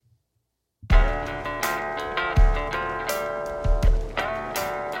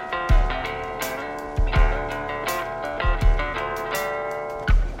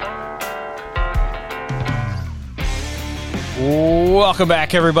Welcome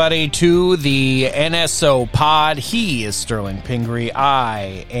back, everybody, to the NSO pod. He is Sterling Pingree.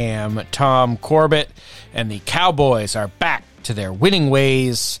 I am Tom Corbett, and the Cowboys are back to their winning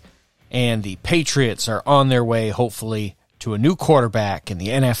ways, and the Patriots are on their way, hopefully, to a new quarterback in the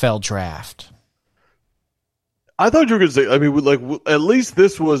NFL draft. I thought you were going to say, I mean, like, at least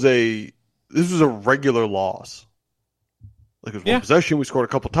this was a regular loss. Like, it was one possession. We scored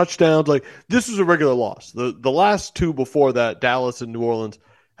a couple touchdowns. Like, this was a regular loss. The last two before that, Dallas and New Orleans,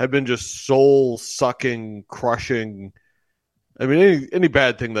 have been just soul-sucking, crushing. I mean, any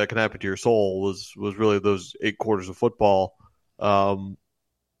bad thing that can happen to your soul was really those 8 quarters of football. And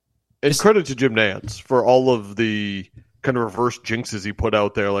credit to Jim Nantz for all of the kind of reverse jinxes he put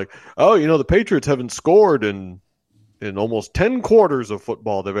out there. Like, oh, the Patriots haven't scored in almost 10 quarters of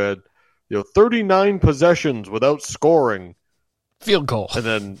football. They've had 39 possessions without scoring. Field goal. And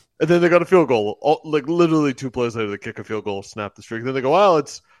then they got a field goal. Like, literally 2 plays later, they kick a field goal, snap the streak. Then they go, well,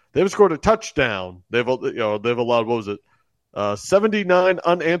 they haven't scored a touchdown. They've allowed, what was it, 79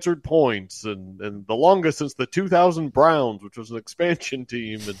 unanswered points, and the longest since the 2000 Browns, which was an expansion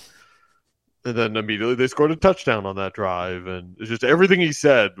team. And then immediately they scored a touchdown on that drive. And it's just everything he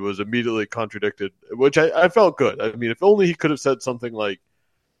said was immediately contradicted, which I felt good. I mean, if only he could have said something like,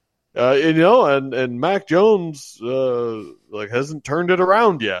 and Mac Jones hasn't turned it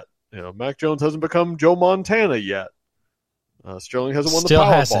around yet. Mac Jones hasn't become Joe Montana yet. Sterling hasn't won the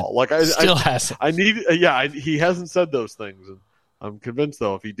Powerball. Like hasn't. He hasn't said those things, and I'm convinced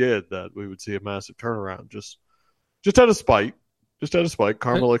though if he did that we would see a massive turnaround. Just out of spite.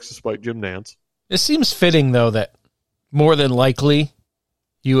 Karma likes to spite Jim Nantz. It seems fitting though that more than likely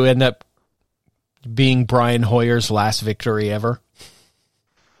you end up being Brian Hoyer's last victory ever.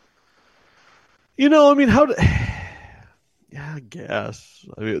 I mean, I guess.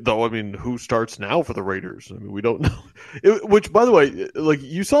 Who starts now for the Raiders? I mean, we don't know. Which, by the way, like,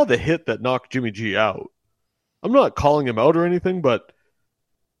 you saw the hit that knocked Jimmy G out. I'm not calling him out or anything, but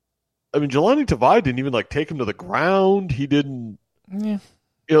I mean, Jelani Tavai didn't even take him to the ground. He didn't. Yeah.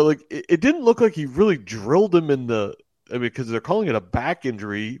 It didn't look like he really drilled him in the. I mean, because they're calling it a back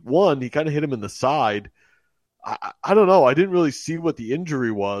injury. One, he kind of hit him in the side. I don't know. I didn't really see what the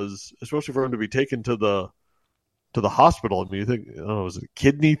injury was, especially for him to be taken to the hospital. I mean, you think, was it a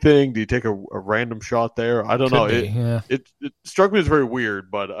kidney thing? Do you take a random shot there? I don't know. It struck me as very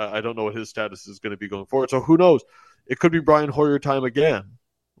weird, but I don't know what his status is going to be going forward. So who knows? It could be Brian Hoyer time again,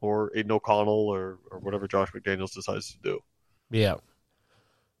 or Aiden O'Connell, or whatever Josh McDaniels decides to do. Yeah.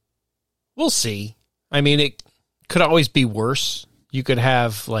 We'll see. I mean, it could always be worse. You could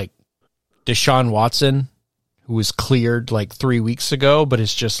have, Deshaun Watson, who was cleared 3 weeks ago, but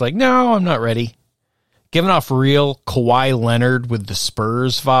it's just no, I'm not ready. Giving off real Kawhi Leonard with the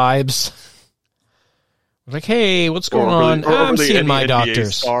Spurs vibes. Hey, what's going on? I'm seeing my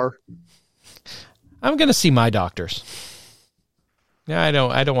doctors. Star. I'm going to see my doctors. Yeah, I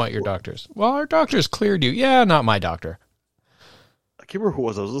don't want your doctors. Well, our doctors cleared you. Yeah, not my doctor. I can't remember who it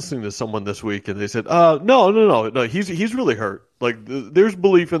was. I was listening to someone this week, and they said, no, he's really hurt. There's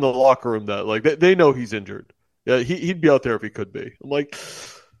belief in the locker room that they know he's injured. Yeah, he'd be out there if he could be. I'm like,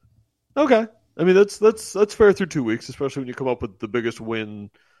 okay. I mean, that's fair through 2 weeks, especially when you come up with the biggest win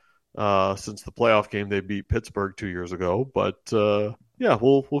since the playoff game they beat Pittsburgh 2 years ago. But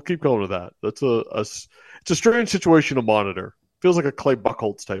we'll keep going with that. That's it's a strange situation to monitor. Feels like a Clay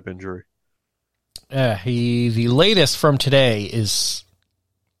Buchholz type injury. The latest from today is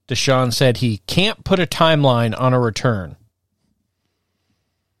Deshaun said he can't put a timeline on a return.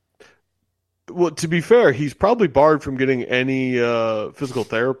 Well, to be fair, he's probably barred from getting any physical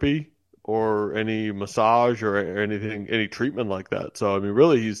therapy or any massage or anything, any treatment like that. So, I mean,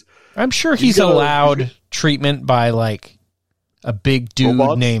 really, I'm sure he's allowed treatment by a big dude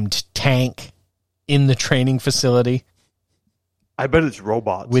robots? Named Tank in the training facility. I bet it's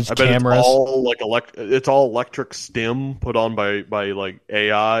robots with cameras. It's all it's all electric stim put on by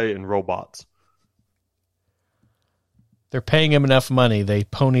AI and robots. They're paying him enough money. They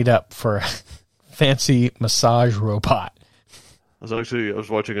ponied up for a fancy massage robot. I was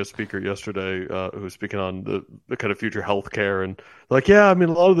watching a speaker yesterday who was speaking on the kind of future healthcare, and a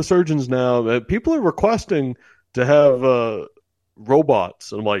lot of the surgeons now, people are requesting to have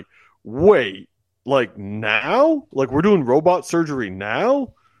robots. And I'm like, wait, now? We're doing robot surgery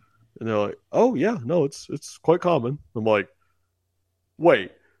now? And they're like, oh yeah, no, it's quite common. I'm like,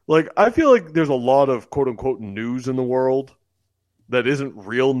 wait. I feel like there's a lot of quote-unquote news in the world that isn't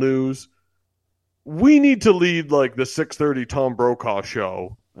real news. We need to lead, the 6:30 Tom Brokaw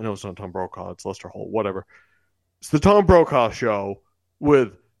show. I know it's not Tom Brokaw, it's Lester Holt, whatever. It's the Tom Brokaw show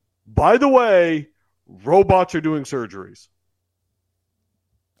with, by the way, robots are doing surgeries.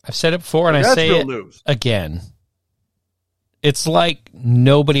 I've said it before, and I That's say real it news. again. It's like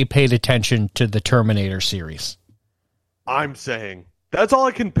nobody paid attention to the Terminator series. I'm saying that's all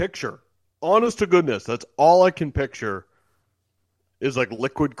I can picture. Honest to goodness, that's all I can picture is like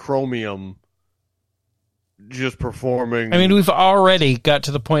liquid chromium just performing. I mean, we've already got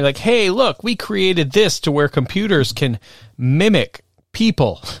to the point like, hey, look, we created this to where computers can mimic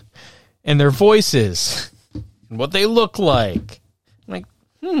people and their voices and what they look like. Like,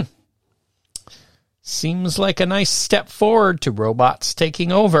 seems like a nice step forward to robots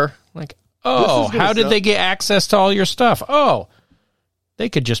taking over. Like, oh, how did they get access to all your stuff? Oh, they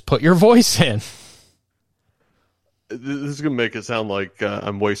could just put your voice in. This is going to make it sound like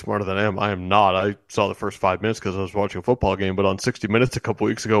I'm way smarter than I am. I am not. I saw the first 5 minutes because I was watching a football game. But on 60 Minutes a couple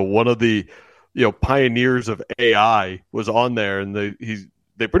weeks ago, one of the pioneers of AI was on there, and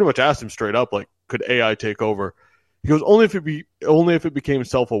they pretty much asked him straight up, like, could AI take over? He goes, only if it became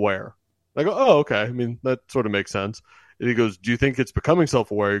self-aware. I go, oh, okay. I mean, that sort of makes sense. And he goes, do you think it's becoming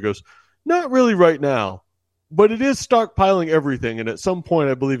self-aware? He goes, not really right now, but it is stockpiling everything, and at some point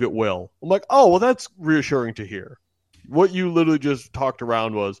I believe it will. I'm like, oh, well, that's reassuring to hear. What you literally just talked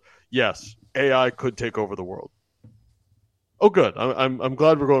around was, yes, AI could take over the world. Oh, good. I'm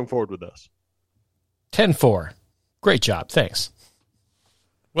glad we're going forward with this. 10-4. Great job. Thanks.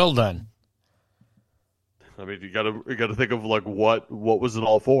 Well done. I mean, you gotta think of like what was it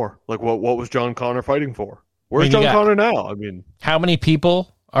all for? Like what was John Connor fighting for? Where's John Connor now? I mean, how many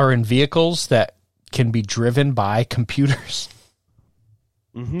people are in vehicles that can be driven by computers?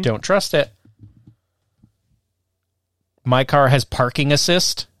 Mm-hmm. Don't trust it. My car has parking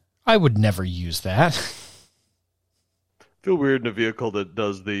assist. I would never use that. Feel weird in a vehicle that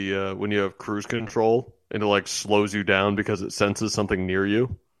does the when you have cruise control and it like slows you down because it senses something near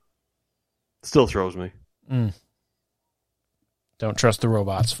you. Still throws me. Don't trust the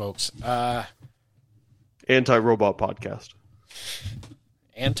robots, folks. Anti-robot podcast.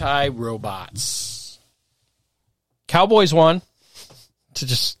 Anti-robots. Cowboys won. To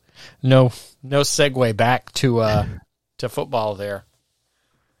just no segue back to football there.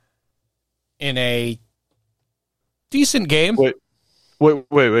 In a decent game.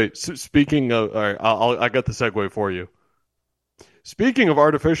 Wait. Speaking of, all right, I got the segue for you. Speaking of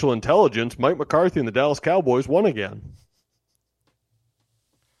artificial intelligence, Mike McCarthy and the Dallas Cowboys won again.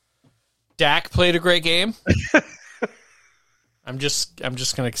 Dak played a great game. I'm just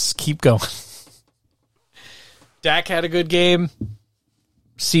going to keep going. Dak had a good game.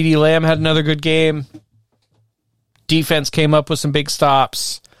 CeeDee Lamb had another good game. Defense came up with some big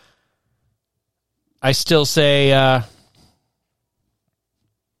stops. I still say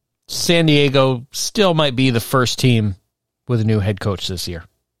San Diego still might be the first team with a new head coach this year.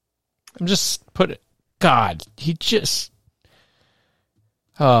 God, he just...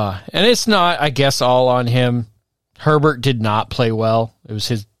 and it's not, I guess, all on him. Herbert did not play well. It was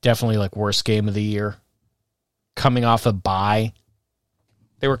his definitely like worst game of the year. Coming off a bye.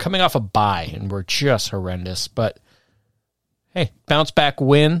 They were coming off a bye and were just horrendous. But, hey, bounce back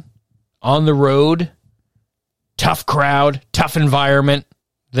win on the road. Tough crowd, tough environment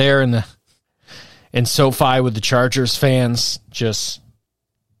there in SoFi with the Chargers fans, just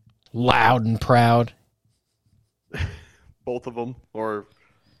loud and proud. Both of them, or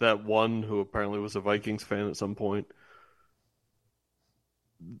that one who apparently was a Vikings fan at some point.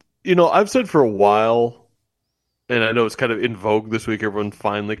 You know, I've said for a while, and I know it's kind of in vogue this week, everyone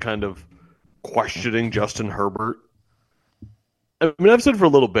finally kind of questioning Justin Herbert. I mean, I've said for a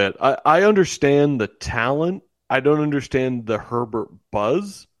little bit, I understand the talent. I don't understand the Herbert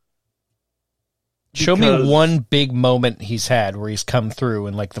buzz. Show me one big moment he's had where he's come through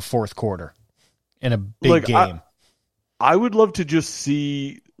in like the fourth quarter in a big game. I would love to just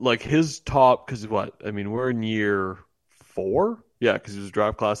see like his top, because what? I mean, we're in year 4. Yeah, because he was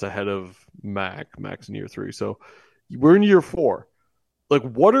draft class ahead of Mac. Mac's in year 3. So we're in year 4. Like,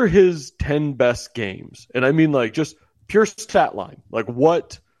 what are his 10 best games? And I mean, like, just pure stat line. Like,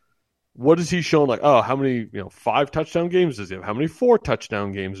 what has he shown? Like, oh, how many, 5 touchdown games does he have? How many 4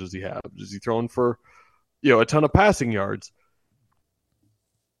 touchdown games does he have? Is he throwing for, a ton of passing yards?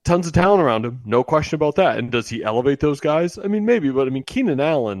 Tons of talent around him. No question about that. And does he elevate those guys? I mean, maybe. But, I mean, Keenan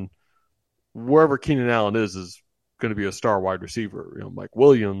Allen, wherever Keenan Allen is going to be a star wide receiver. Mike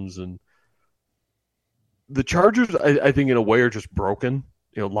Williams. And the Chargers, I think, in a way, are just broken.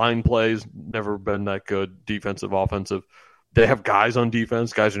 Line plays, never been that good. Defensive, offensive. They have guys on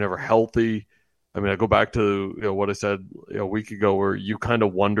defense. Guys are never healthy. I mean, I go back to what I said a week ago, where you kind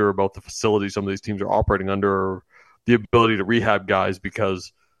of wonder about the facility some of these teams are operating under, or the ability to rehab guys,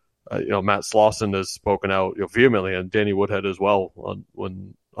 because Matt Slauson has spoken out vehemently, and Danny Woodhead as well,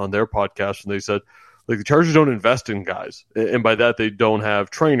 when on their podcast, and they said like the Chargers don't invest in guys, and by that they don't have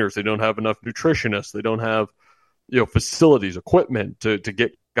trainers, they don't have enough nutritionists, they don't have facilities, equipment to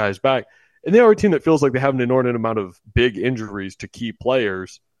get guys back, and they are a team that feels like they have an inordinate amount of big injuries to key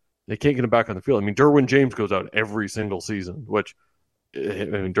players. They can't get them back on the field. I mean, Derwin James goes out every single season, which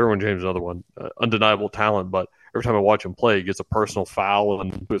Derwin James is another one, undeniable talent, but every time I watch him play, he gets a personal foul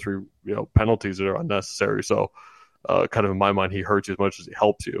and 2 or 3 penalties that are unnecessary. So, kind of in my mind, he hurts you as much as he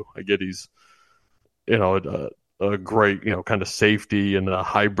helps you. I get he's a great kind of safety and a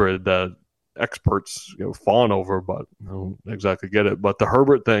hybrid that experts fawn over, but I don't exactly get it. But the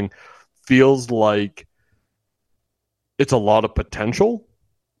Herbert thing feels like it's a lot of potential.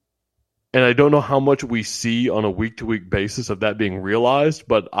 And I don't know how much we see on a week-to-week basis of that being realized,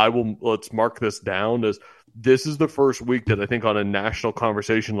 but let's mark this down as this is the first week that I think on a national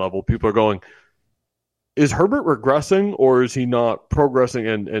conversation level, people are going, is Herbert regressing or is he not progressing?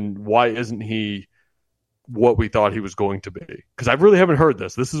 And why isn't he what we thought he was going to be? Because I really haven't heard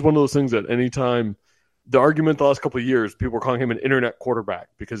this. This is one of those things that anytime the argument the last couple of years, people were calling him an internet quarterback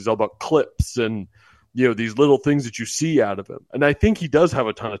because he's all about clips and these little things that you see out of him. And I think he does have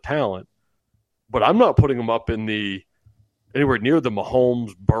a ton of talent. But I'm not putting him up in anywhere near the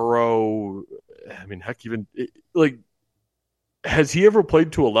Mahomes, Burrow. I mean, heck, even has he ever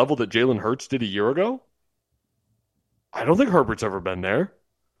played to a level that Jalen Hurts did a year ago? I don't think Herbert's ever been there.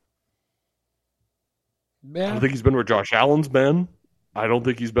 Yeah. I don't think he's been where Josh Allen's been. I don't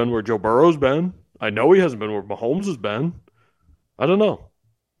think he's been where Joe Burrow's been. I know he hasn't been where Mahomes has been. I don't know.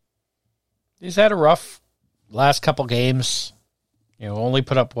 He's had a rough last couple games. Only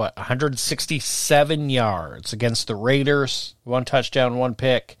put up, 167 yards against the Raiders. 1 touchdown, 1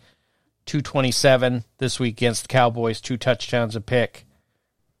 pick. 227 this week against the Cowboys. 2 touchdowns, a pick.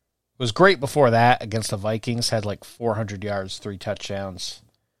 Was great before that against the Vikings. Had 400 yards, 3 touchdowns.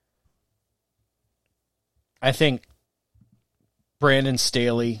 I think Brandon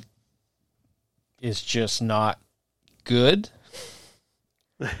Staley is just not good.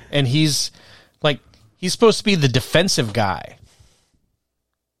 And he's supposed to be the defensive guy.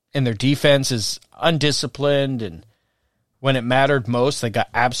 And their defense is undisciplined, and when it mattered most, they got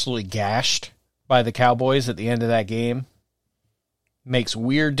absolutely gashed by the Cowboys at the end of that game. Makes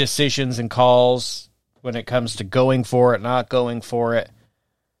weird decisions and calls when it comes to going for it, not going for it.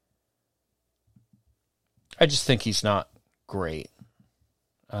 I just think he's not great.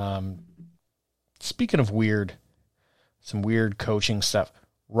 Speaking of some weird coaching stuff,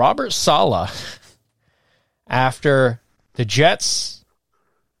 Robert Saleh, after the Jets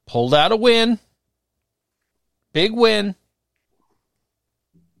pulled out a win. Big win.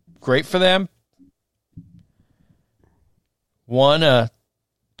 Great for them. Won a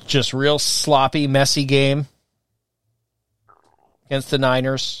just real sloppy, messy game against the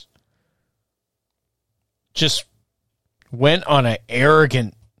Niners. Just went on an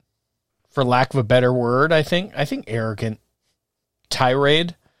arrogant, for lack of a better word, I think arrogant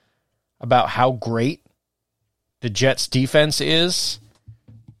tirade about how great the Jets defense is.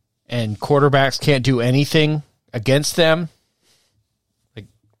 And quarterbacks can't do anything against them.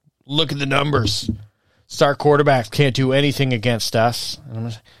 Look at the numbers. Star quarterbacks can't do anything against us.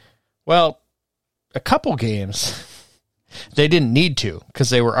 Well, a couple games, they didn't need to because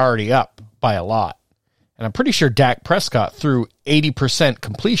they were already up by a lot. And I'm pretty sure Dak Prescott threw 80%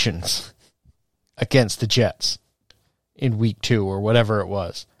 completions against the Jets in week 2 or whatever it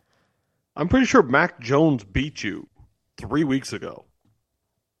was. I'm pretty sure Mac Jones beat you 3 weeks ago.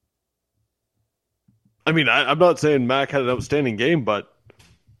 I mean, I'm not saying Mac had an outstanding game, but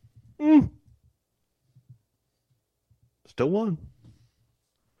still won.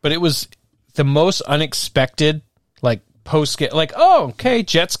 But it was the most unexpected, post-game. Oh, okay,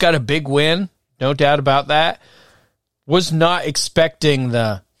 Jets got a big win. No doubt about that. Was not expecting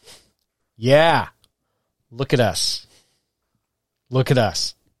look at us. Look at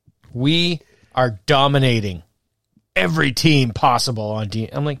us. We are dominating every team possible on D.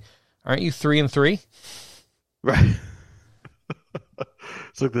 I'm like, aren't you 3-3? Right.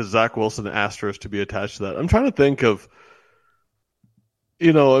 It's like the Zach Wilson asterisk to be attached to that. I'm trying to think of,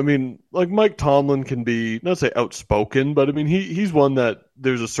 Mike Tomlin can be, not say outspoken, but he's one that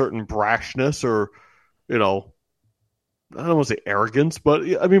there's a certain brashness or, I don't want to say arrogance, but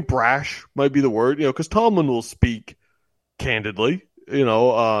brash might be the word, because Tomlin will speak candidly.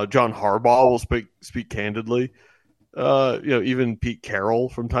 John Harbaugh will speak candidly. Even Pete Carroll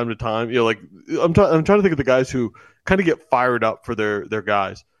from time to time. I'm trying to think of the guys who kind of get fired up for their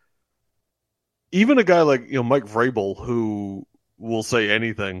guys. Even a guy like Mike Vrabel, who will say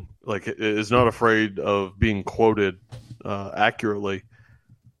anything, is not afraid of being quoted accurately.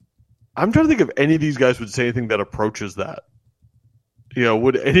 I'm trying to think if any of these guys would say anything that approaches that.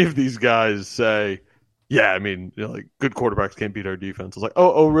 Would any of these guys say, yeah, I mean, like good quarterbacks can't beat our defense? It's like,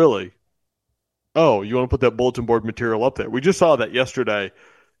 oh, really? Oh, you want to put that bulletin board material up there? We just saw that yesterday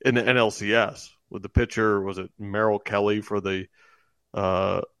in the NLCS with the pitcher, was it Merrill Kelly for the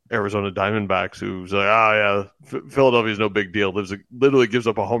Arizona Diamondbacks, who's like, Philadelphia's no big deal. Literally gives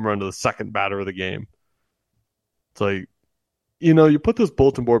up a home run to the second batter of the game. It's like, you put this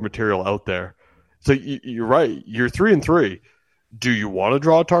bulletin board material out there. So you're right. You're 3-3. Do you want to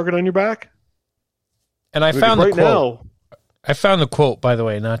draw a target on your back? And I found the quote. I found the quote, by the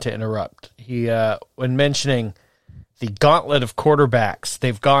way, not to interrupt. He, when mentioning the gauntlet of quarterbacks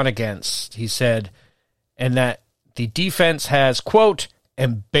they've gone against, he said, and that the defense has, quote,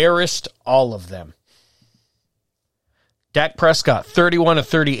 embarrassed all of them. Dak Prescott, 31 of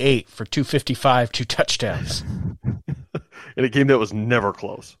 38 for 255, 2 touchdowns. In a game that was never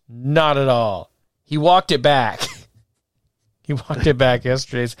close. Not at all. He walked it back. He walked it back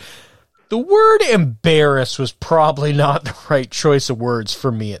yesterday. The word embarrass was probably not the right choice of words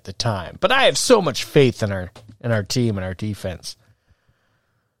for me at the time, but I have so much faith in our team and our defense.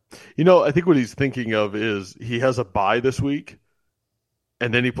 I think what he's thinking of is he has a bye this week,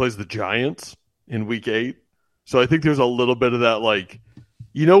 and then he plays the Giants in week 8. So I think there's a little bit of that, like,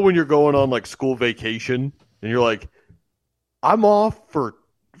 when you're going on like school vacation and you're like, I'm off for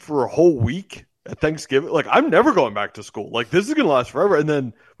a whole week at Thanksgiving. Like, I'm never going back to school. Like, this is going to last forever. And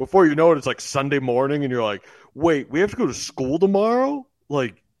then before you know it, it's like Sunday morning and you're like, wait, we have to go to school tomorrow?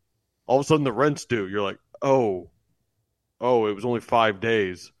 Like, all of a sudden the rent's due. You're like, oh, it was only 5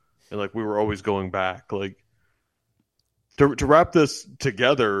 days. And like, we were always going back. Like, to wrap this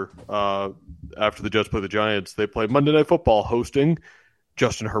together, after the Jets play the Giants, they play Monday Night Football hosting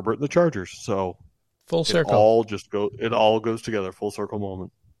Justin Herbert and the Chargers. So full circle. It all goes together. Full circle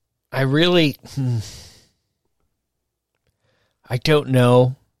moment. I don't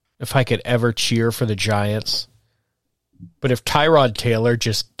know if I could ever cheer for the Giants, but if Tyrod Taylor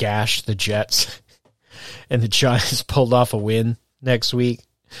just gashed the Jets and the Giants pulled off a win next week,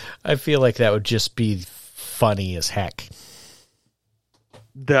 I feel like that would just be funny as heck.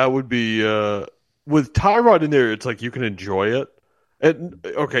 That would be, with Tyrod in there, it's like you can enjoy it. And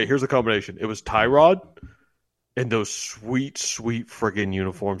okay, here's a combination. It was Tyrod and those sweet, sweet friggin'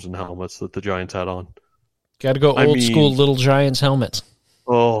 uniforms and helmets that the Giants had on. Got to go old school Little Giants helmets.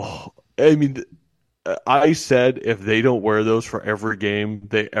 Oh, I mean, I said if they don't wear those for every game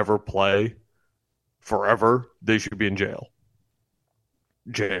they ever play forever, they should be in jail.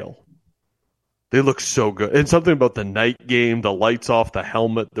 They look so good. And something about the night game, the lights off the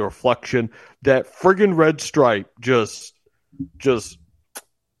helmet, the reflection, that friggin' red stripe, just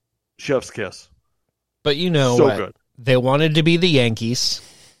chef's kiss. But you know so what? Good. They wanted to be the Yankees,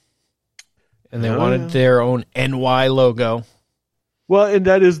 and they wanted their own NY logo. Well, and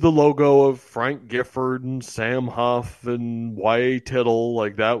that is the logo of Frank Gifford and Sam Huff and Y.A. Tittle.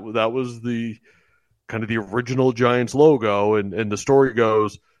 Like that was the kind of the original Giants logo. And the story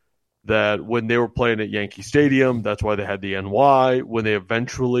goes that when they were playing at Yankee Stadium, that's why they had the NY. When they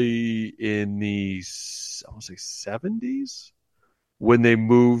eventually, in the, I want to say 70s, when they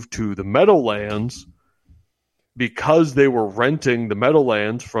moved to the Meadowlands, because they were renting the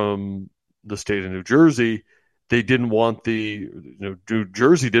Meadowlands from the state of New Jersey, they didn't want New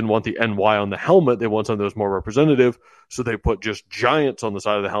Jersey didn't want the NY on the helmet. They want something that was more representative. So they put just Giants on the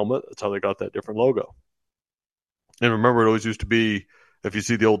side of the helmet. That's how they got that different logo. And remember, it always used to be, if you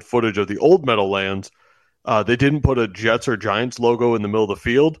see the old footage of the old Meadowlands, they didn't put a Jets or Giants logo in the middle of the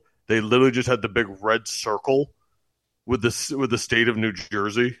field. They literally just had the big red circle with the state of New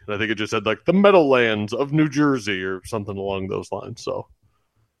Jersey. And I think it just said like the Meadowlands of New Jersey or something along those lines. So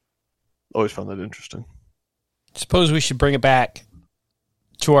always found that interesting. Suppose we should bring it back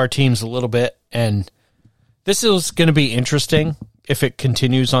to our teams a little bit. And this is going to be interesting if it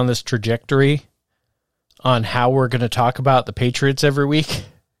continues on this trajectory on how we're going to talk about the Patriots every week,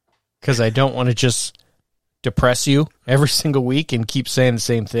 because I don't want to just depress you every single week and keep saying the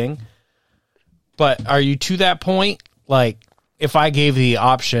same thing. But are you to that point? Like, if I gave the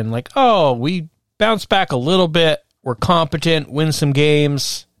option, like, oh, we bounce back a little bit, we're competent, win some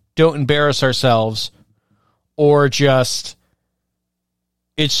games, don't embarrass ourselves, or just,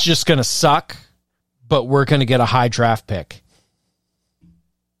 it's just going to suck, but we're going to get a high draft pick.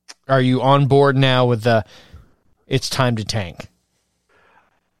 Are you on board now with the it's time to tank?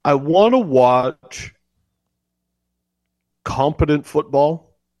 I want to watch competent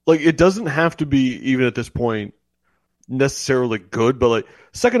football. Like, it doesn't have to be, even at this point, necessarily good, but like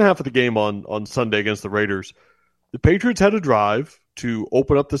second half of the game on Sunday against the Raiders, the Patriots had a drive to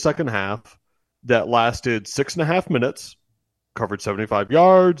open up the second half that lasted 6.5 minutes, covered 75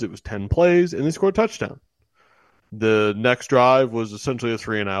 yards. It was 10 plays, and they scored a touchdown. The next drive was essentially a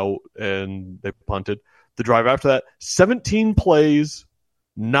 3-and-out, and they punted. The drive after that, 17 plays,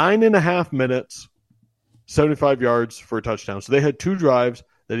 9.5 minutes, 75 yards for a touchdown. So they had 2 drives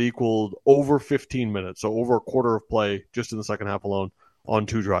that equaled over 15 minutes, so over a quarter of play just in the second half alone on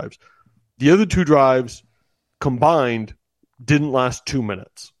 2 drives. The other 2 drives combined didn't last 2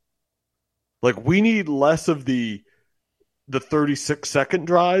 minutes. Like, we need less of the 36-second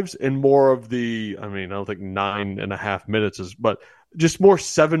drives and more of the, I don't think 9.5 minutes is, but just more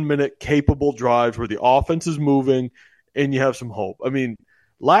 7-minute capable drives where the offense is moving and you have some hope.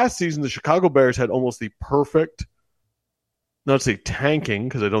 Last season, the Chicago Bears had almost the perfect, not to say tanking,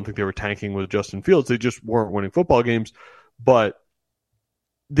 because I don't think they were tanking with Justin Fields. They just weren't winning football games, but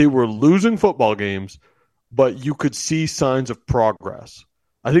they were losing football games, but you could see signs of progress.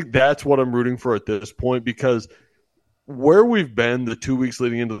 I think that's what I'm rooting for at this point, because where we've been the 2 weeks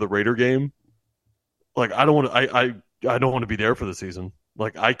leading into the Raider game, like, I don't want to be there for the season.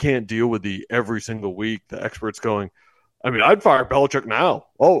 Like, I can't deal with the every single week the experts going, I'd fire Belichick now.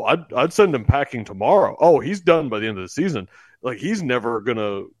 Oh, I'd send him packing tomorrow. Oh, he's done by the end of the season. Like, he's never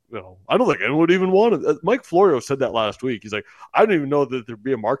gonna, I don't think anyone would even want it. Mike Florio said that last week. He's like, I don't even know that there'd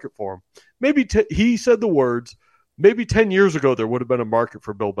be a market for him. Maybe he said the words, maybe 10 years ago there would have been a market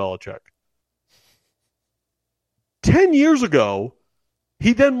for Bill Belichick. 10 years ago,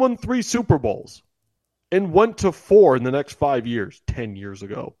 he then won 3 Super Bowls and went to 4 in the next 5 years. 10 years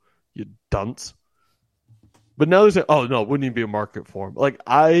ago, you dunce. But now they're saying, oh, no, it wouldn't even be a market for him. Like,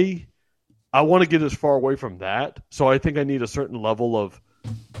 I want to get as far away from that. So I think I need a certain level of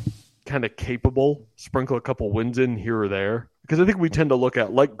kind of capable, sprinkle a couple wins in here or there. Because I think we tend to look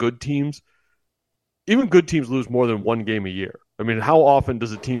at, like, good teams. Even good teams lose more than 1 game a year. How often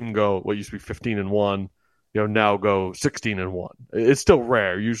does a team go, what used to be 15-1, now go 16-1? It's still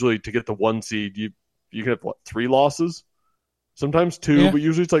rare. Usually to get the 1 seed, you can have, 3 losses? Sometimes 2, yeah. But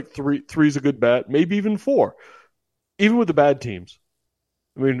usually it's like 3 is a good bet, maybe even 4. Even with the bad teams.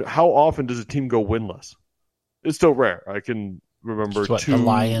 How often does a team go winless? It's still rare. I can remember 2. The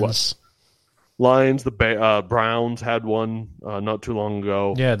Lions. Lions, the Browns had one not too long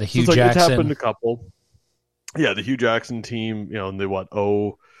ago. Yeah, the Hugh Jackson. It's happened a couple. Yeah, the Hugh Jackson team, and they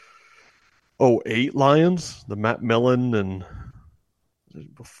 08 Lions, the Matt Millen and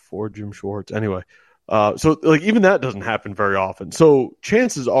before Jim Schwartz. Anyway, so even that doesn't happen very often. So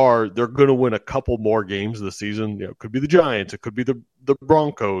chances are they're going to win a couple more games this season. It could be the Giants, it could be the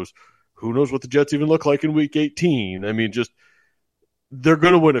Broncos. Who knows what the Jets even look like in Week 18? They're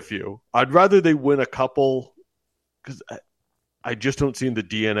going to win a few. I'd rather they win a couple because I just don't see in the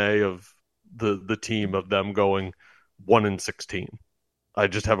DNA of the team of them going 1-16. I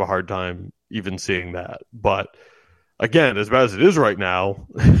just have a hard time even seeing that. But again, as bad as it is right now,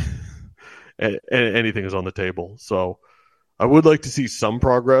 anything is on the table. So I would like to see some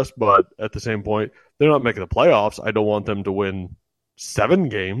progress, but at the same point, they're not making the playoffs. I don't want them to win 7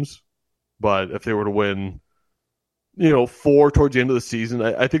 games, but if they were to win, 4 towards the end of the season,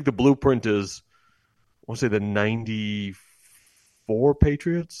 I think the blueprint is, I want to say the 94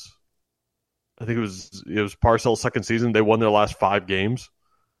 Patriots. I think it was Parcells' second season. They won their last 5 games.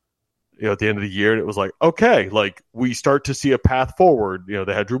 At the end of the year, and it was like, okay, we start to see a path forward.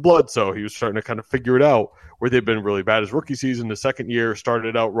 They had Drew Bledsoe. He was starting to kind of figure it out, where they've been really bad his rookie season. The second year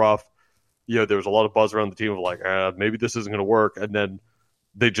started out rough. There was a lot of buzz around the team of maybe this isn't going to work. And then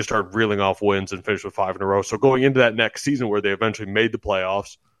they just started reeling off wins and finished with 5 in a row. So going into that next season where they eventually made the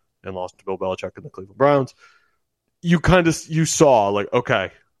playoffs and lost to Bill Belichick and the Cleveland Browns, you saw okay,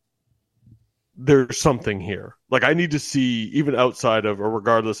 there's something here. I need to see, even outside of or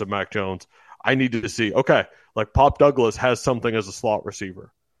regardless of Mac Jones, I need to see, okay, Pop Douglas has something as a slot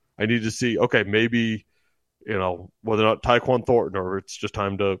receiver. I need to see, okay, maybe, whether or not Tyquan Thornton or it's just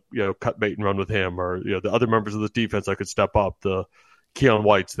time to, cut bait and run with him, or, the other members of the defense that could step up, the Keon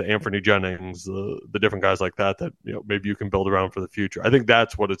Whites, the Anthony Jennings, the different guys like that, maybe you can build around for the future. I think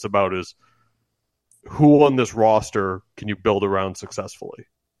that's what it's about, is who on this roster can you build around successfully?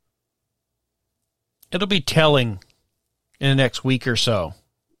 It'll be telling in the next week or so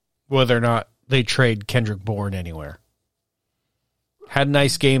whether or not they trade Kendrick Bourne anywhere. Had a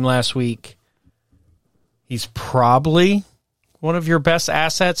nice game last week. He's probably one of your best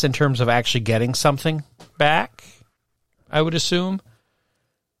assets in terms of actually getting something back, I would assume.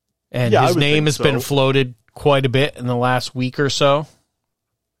 And his name has been floated quite a bit in the last week or so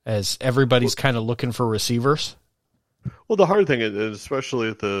as everybody's kind of looking for receivers. Well, the hard thing is, especially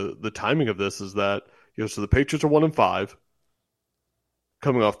at the timing of this, is that so the Patriots are 1-5.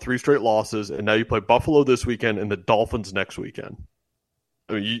 coming off 3 straight losses, and now you play Buffalo this weekend and the Dolphins next weekend.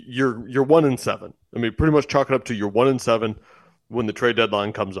 I mean, you're 1-7. I mean, pretty much chalk it up to you're 1-7 when the trade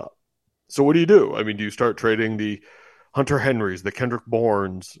deadline comes up. So what do? I mean, do you start trading the Hunter Henrys, the Kendrick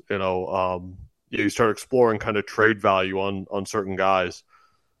Bournes? You start exploring kind of trade value on certain guys.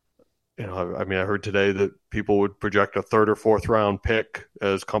 I mean, I heard today that people would project a 3rd or 4th round pick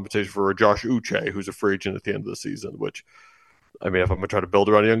as compensation for Josh Uche, who's a free agent at the end of the season, which, I mean, if I'm going to try to build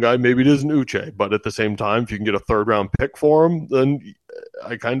around a young guy, maybe it isn't Uche. But at the same time, if you can get a 3rd round pick for him, then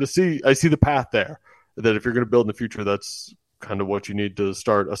I see the path there. That if you're going to build in the future, that's kind of what you need to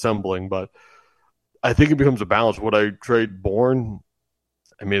start assembling. But I think it becomes a balance. Would I trade Bourne?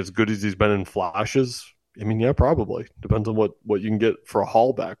 I mean, as good as he's been in flashes, I mean, yeah, probably. Depends on what you can get for a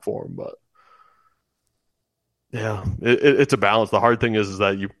haul back for him. But yeah, it's a balance. The hard thing is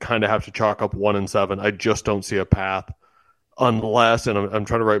that you kind of have to chalk up 1-7. I just don't see a path unless, and I'm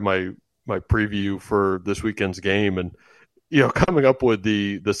trying to write my preview for this weekend's game, and coming up with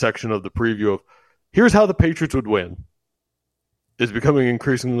the section of the preview of here's how the Patriots would win is becoming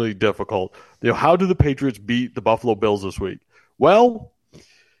increasingly difficult. How do the Patriots beat the Buffalo Bills this week? Well,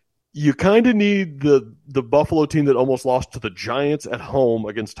 you kind of need the Buffalo team that almost lost to the Giants at home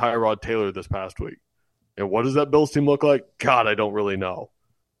against Tyrod Taylor this past week. And what does that Bills team look like? God, I don't really know.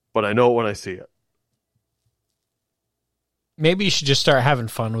 But I know it when I see it. Maybe you should just start having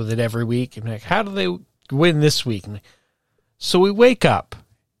fun with it every week. And like, how do they win this week? So we wake up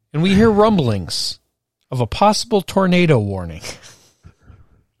and we hear rumblings of a possible tornado warning.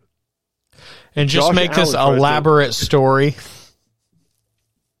 And just Josh make this Allen elaborate story.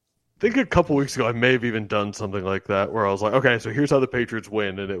 I think a couple weeks ago I may have even done something like that where I was like, okay, so here's how the Patriots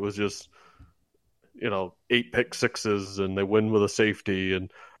win. And it was just, 8 pick sixes and they win with a safety.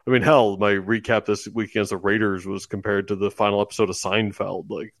 And I mean, hell, my recap this week against the Raiders was compared to the final episode of Seinfeld.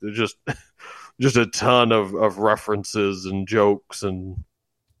 Like, there's just a ton of references and jokes. And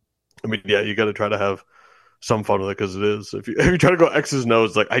I mean, yeah, you got to try to have some fun with it because it is. If you try to go X's and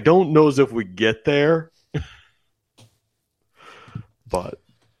O's, like, I don't know as if we get there. But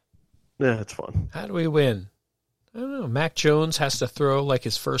yeah, it's fun. How do we win? I don't know. Mac Jones has to throw like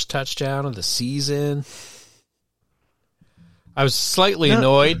his first touchdown of the season. I was slightly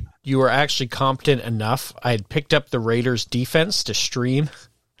annoyed. You were actually competent enough. I had picked up the Raiders defense to stream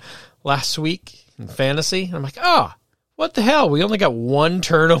last week in fantasy. I'm like, what the hell? We only got 1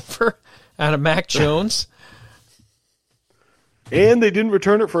 turnover out of Mac Jones. And they didn't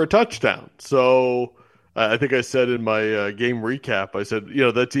return it for a touchdown. So I think I said in my game recap, I said,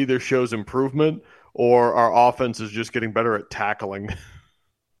 that either shows improvement or our offense is just getting better at tackling.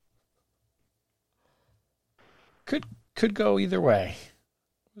 Could go either way.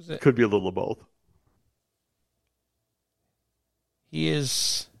 Could be a little of both. He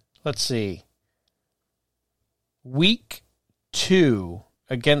is, let's see, week 2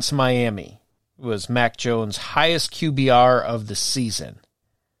 against Miami was Mac Jones' highest QBR of the season.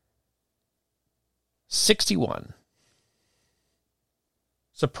 61.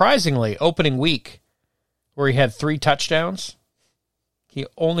 Surprisingly, opening week, where he had 3 touchdowns, he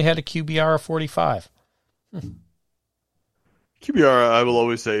only had a QBR of 45. QBR, I will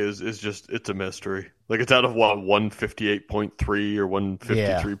always say, is just, it's a mystery. Like, it's out of 158.3 or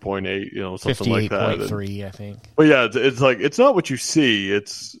 153.8, something like that. 58.3, I think. But yeah, it's like, it's not what you see.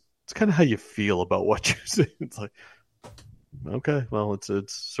 It's kind of how you feel about what you see. It's like, okay, well,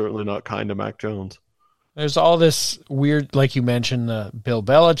 it's certainly not kind to Mac Jones. There's all this weird, like you mentioned, the Bill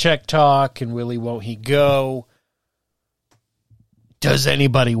Belichick talk, and Willie, won't he go? Does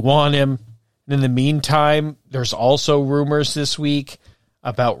anybody want him? And in the meantime, there's also rumors this week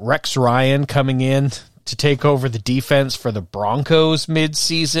about Rex Ryan coming in to take over the defense for the Broncos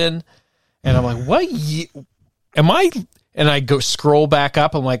mid-season. And I'm like, what? Am I? And I go scroll back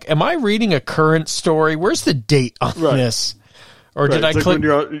up. I'm like, am I reading a current story? Where's the date on this? Or did I click?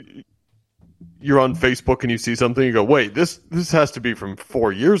 You're on Facebook and you see something, you go, wait, this has to be from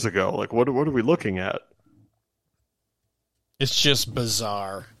 4 years ago. Like, what are we looking at? It's just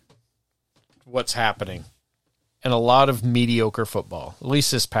bizarre what's happening. And a lot of mediocre football, at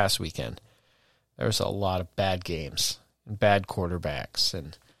least this past weekend. There's a lot of bad games and bad quarterbacks.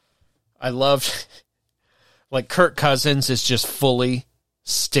 And I loved, like, Kirk Cousins is just fully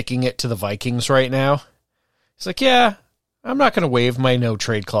sticking it to the Vikings right now. He's like, yeah, I'm not going to waive my no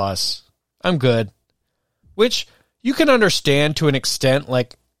trade clause. I'm good. Which you can understand to an extent,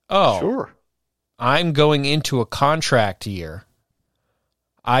 like, sure, I'm going into a contract year.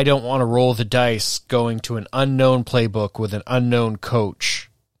 I don't want to roll the dice going to an unknown playbook with an unknown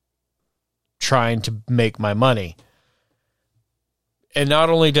coach trying to make my money. And not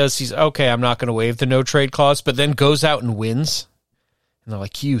only does he's, okay, I'm not going to waive the no trade clause, but then goes out and wins. And they're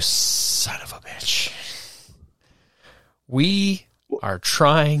like, you son of a bitch. We are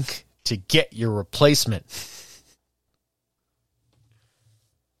trying to get your replacement.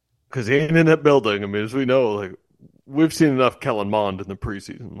 Because he ain't in that building. I mean, as we know, like we've seen enough Kellen Mond in the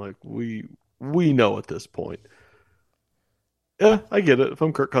preseason. Like we know at this point. Yeah, I get it. If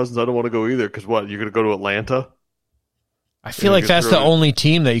I'm Kirk Cousins, I don't want to go either. Because what, you're going to go to Atlanta? I feel like that's the only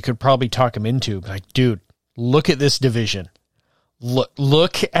team that you could probably talk him into. Like, dude, look at this division.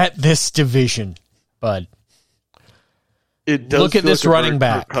 Look at this division, bud. It does look at this running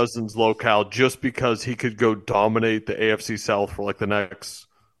back. Kirk Cousins locale just because he could go dominate the AFC South for like the next,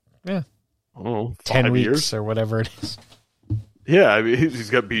 I don't know, 10 weeks years or whatever it is. Yeah, I mean, he's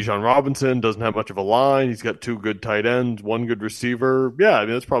got Bijan Robinson, doesn't have much of a line. He's got 2 good tight ends, 1 good receiver. Yeah, I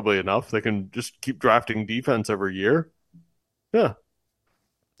mean, that's probably enough. They can just keep drafting defense every year. Yeah.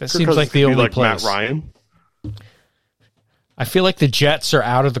 That seems like the only place. Matt Ryan. I feel like the Jets are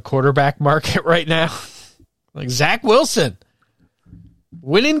out of the quarterback market right now. Like Zach Wilson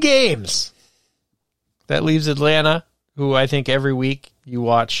winning games. That leaves Atlanta, who I think every week you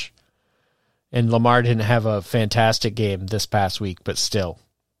watch. And Lamar didn't have a fantastic game this past week, but still.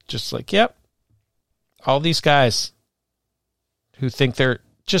 Just like, yep. All these guys who think they're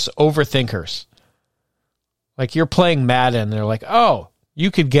just overthinkers. Like you're playing Madden, they're like, oh,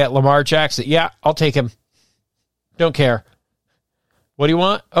 you could get Lamar Jackson. Yeah, I'll take him. Don't care. What do you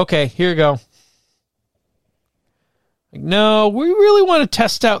want? Okay, here you go. Like, no, we really want to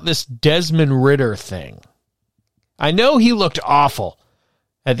test out this Desmond Ridder thing. I know he looked awful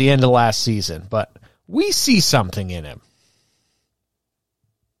at the end of last season, but we see something in him.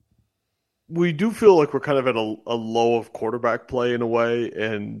 We do feel like we're kind of at a low of quarterback play in a way,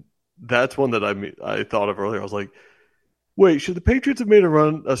 and that's one that I thought of earlier. I was like, wait, should the Patriots have made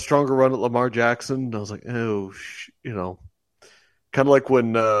a stronger run at Lamar Jackson? And I was like, oh, kind of like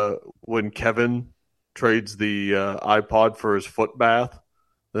when Kevin trades the iPod for his foot bath.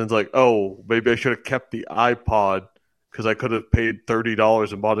 Then it's like, oh, maybe I should have kept the iPod because I could have paid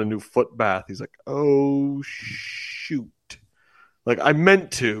 $30 and bought a new foot bath. He's like, oh, shoot. Like, I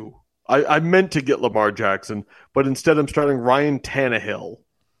meant to. I meant to get Lamar Jackson, but instead I'm starting Ryan Tannehill.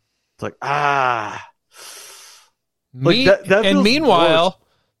 It's like, meanwhile,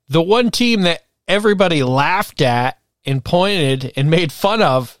 the one team that everybody laughed at and pointed and made fun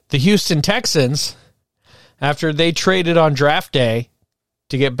of, the Houston Texans, after they traded on draft day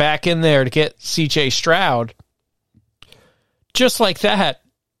to get back in there to get C.J. Stroud, just like that,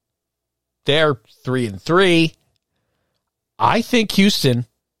 they're 3-3. I think Houston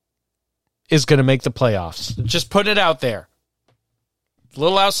is going to make the playoffs. Just put it out there. A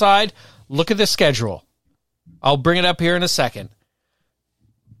little outside. Look at the schedule. I'll bring it up here in a second.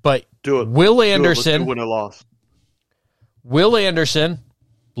 But do it. Will Anderson, Let's do win or loss. Will Anderson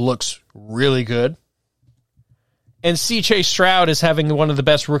looks really good. And C.J. Stroud is having one of the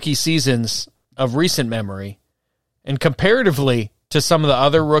best rookie seasons of recent memory. And comparatively to some of the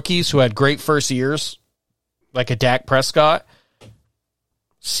other rookies who had great first years, like a Dak Prescott,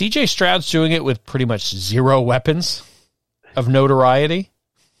 C.J. Stroud's doing it with pretty much zero weapons of notoriety.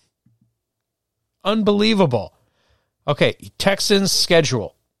 Unbelievable. Okay, Texans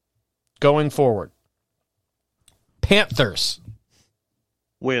schedule going forward. Panthers.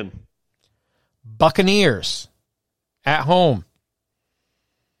 Win. Buccaneers. At home.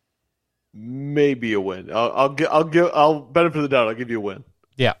 Maybe a win. I'll benefit of the doubt. I'll give you a win.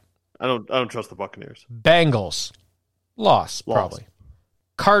 Yeah. I don't trust the Buccaneers. Bengals. Loss. Probably.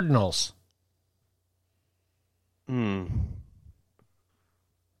 Cardinals.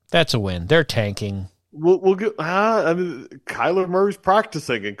 That's a win. They're tanking. We'll get. I mean, Kyler Murray's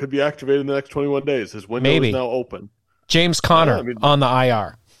practicing and could be activated in the next 21 days. His window is now open. James Conner on the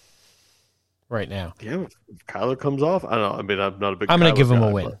IR right now. Yeah, if Kyler comes off, I don't know. I mean, I'm not a big. I'm going to give him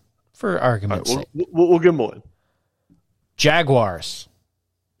a win for argument's sake. We'll give him a win. Jaguars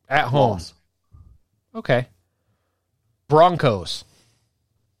at home. Loss. Okay. Broncos.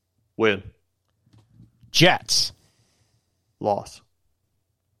 Win. Jets. Loss.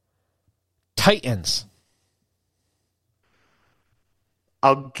 Titans.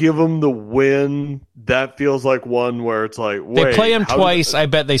 I'll give them the win. That feels like one where it's like, wait. They play them twice. I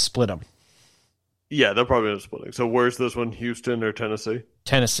bet they split them. Yeah, they'll probably end up splitting. So where's this one, Houston or Tennessee?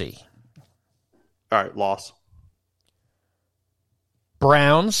 Tennessee. All right, loss.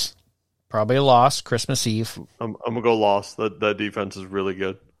 Browns. Probably a loss. Christmas Eve. I'm going to go loss. That defense is really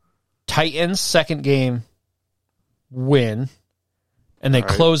good. Titans, second game, win. And they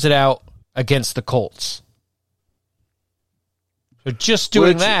close it out against the Colts. So just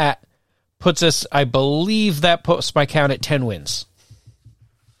doing that puts us, I believe that puts my count at 10 wins.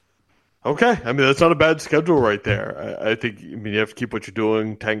 Okay. I mean, that's not a bad schedule right there. I think, you have to keep what you're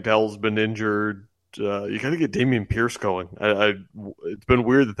doing. Tank Dell's been injured. You got to get Dameon Pierce going. It's been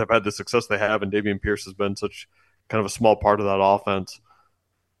weird that they've had the success they have, and Dameon Pierce has been such kind of a small part of that offense.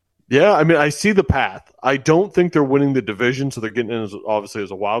 Yeah, I mean, I see the path. I don't think they're winning the division, so they're getting in obviously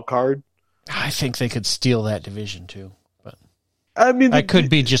as a wild card. I think they could steal that division too. But I mean, I could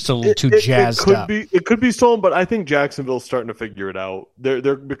be just a little too jazzed up. It could be stolen, but I think Jacksonville's starting to figure it out.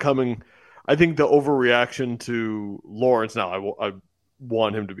 They're becoming. I think the overreaction to Lawrence. Now, I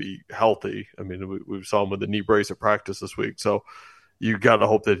want him to be healthy. I mean, we saw him with the knee brace at practice this week, so you got to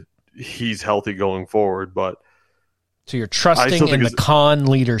hope that he's healthy going forward. But so you're trusting in the Khan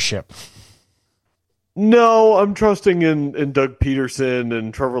leadership. No, I'm trusting in Doug Peterson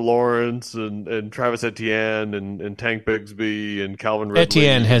and Trevor Lawrence and Travis Etienne and Tank Bigsby and Calvin Ridley.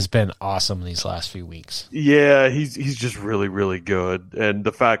 Etienne has been awesome these last few weeks. Yeah, he's just really, really good. And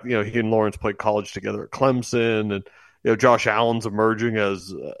the fact, he and Lawrence played college together at Clemson, and Josh Allen's emerging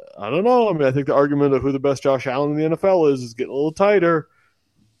as I don't know. I mean, I think the argument of who the best Josh Allen in the NFL is getting a little tighter.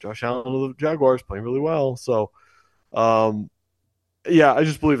 Josh Allen of the Jaguars playing really well. So, yeah, I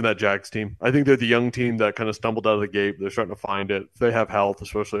just believe in that Jags team. I think they're the young team that kind of stumbled out of the gate. They're starting to find it. If they have health,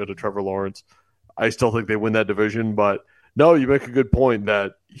 especially under Trevor Lawrence, I still think they win that division. But no, you make a good point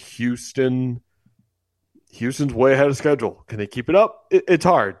that Houston's way ahead of schedule. Can they keep it up? It's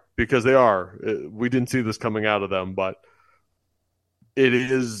hard because they are. We didn't see this coming out of them, but it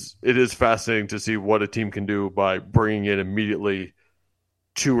is fascinating to see what a team can do by bringing in immediately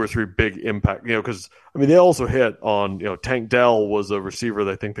 2 or 3 big impact, because I mean they also hit on, Tank Dell was a receiver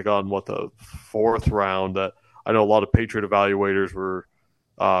they think they got in the 4th round. That I know a lot of Patriot evaluators were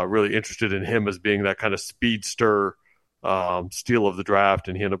really interested in him as being that kind of speedster steal of the draft,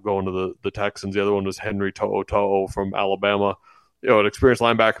 and he ended up going to the Texans. The other one was Henry To'o from Alabama, an experienced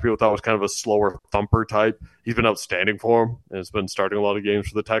linebacker people thought was kind of a slower thumper type. He's been outstanding for him and has been starting a lot of games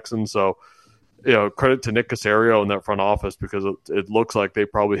for the Texans. So credit to Nick Caserio in that front office, because it looks like they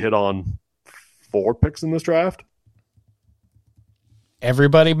probably hit on 4 picks in this draft.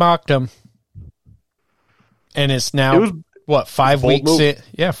 Everybody mocked him. And it's now, 5 weeks in?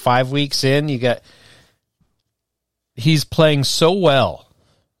 Yeah, 5 weeks in. He's playing so well,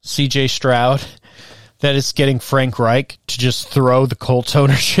 CJ Stroud, that it's getting Frank Reich to just throw the Colts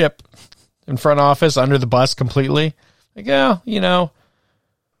ownership in front office under the bus completely.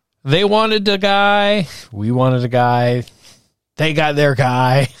 They wanted a guy. We wanted a guy. They got their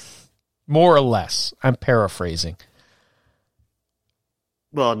guy. More or less. I'm paraphrasing.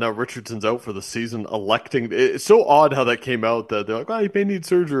 Well, now Richardson's out for the season, electing. It's so odd how that came out that they're like, he may need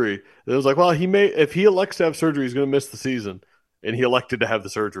surgery. It was like, if he elects to have surgery, he's going to miss the season. And he elected to have the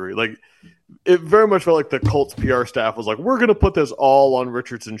surgery. Like, it very much felt like the Colts PR staff was like, we're going to put this all on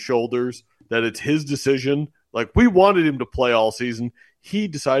Richardson's shoulders, that it's his decision. Like, we wanted him to play all season. He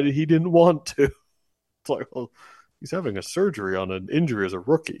decided he didn't want to. It's like, he's having a surgery on an injury as a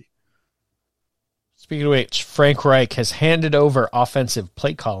rookie. Speaking of which, Frank Reich has handed over offensive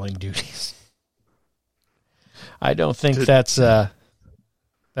play calling duties. I don't think that's the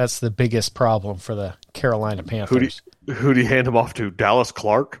biggest problem for the Carolina Panthers. Who do you hand him off to? Dallas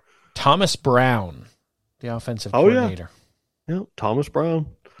Clark? Thomas Brown, the offensive coordinator. Yeah, Thomas Brown.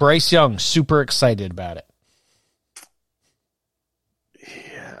 Bryce Young, super excited about it.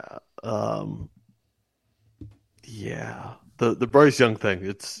 Yeah. The Bryce Young thing,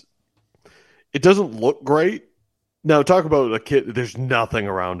 it doesn't look great. Now, talk about a kid, there's nothing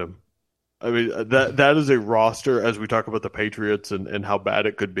around him. I mean, that is a roster, as we talk about the Patriots and how bad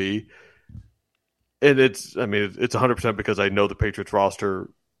it could be. And it's 100% because I know the Patriots roster,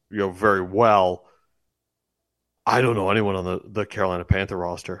 very well. I don't know anyone on the Carolina Panther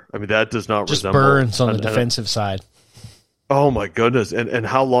roster. I mean, that does not just resemble Burns on the defensive side. Oh my goodness. And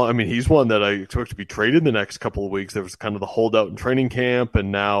how long? I mean, he's one that I expect to be traded the next couple of weeks. There was kind of the holdout in training camp,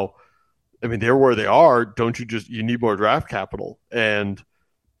 and now, I mean, they're where they are. You need more draft capital. And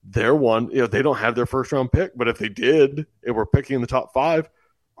they're one, they don't have their first round pick, but if they did, and we're picking in the top 5,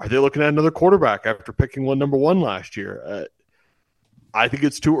 are they looking at another quarterback after picking number 1 last year? I think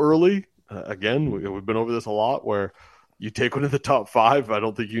it's too early. Again, we've been over this a lot, where you take one in the top 5. I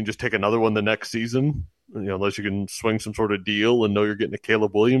don't think you can just take another one the next season, unless you can swing some sort of deal and know you're getting a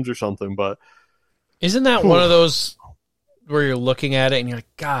Caleb Williams or something. But isn't that one of those where you're looking at it and you're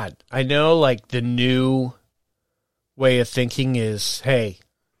like, God, I know, like, the new way of thinking is, hey,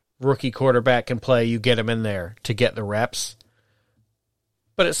 rookie quarterback can play, you get him in there to get the reps.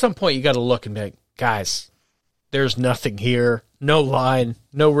 But at some point you got to look and be like, guys, there's nothing here. no line,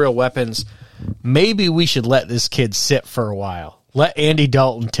 no real weapons. Maybe we should let this kid sit for a while. Let Andy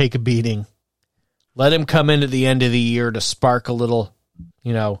Dalton take a beating. Let him come in at the end of the year to spark a little,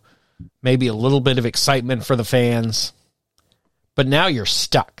 maybe a little bit of excitement for the fans. But now you're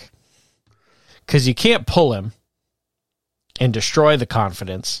stuck because you can't pull him and destroy the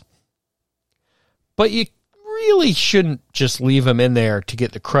confidence. But you really shouldn't just leave him in there to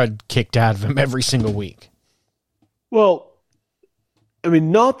get the crud kicked out of him every single week. Well, I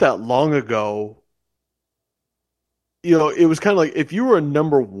mean, not that long ago, it was kind of like if you were a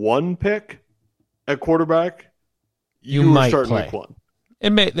number 1 pick at quarterback, you were might starting play. week 1.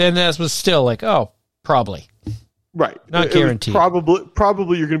 And that was still like, probably. Right. Not guaranteed.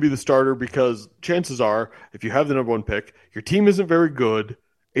 Probably you're going to be the starter because chances are, if you have the number 1 pick, your team isn't very good,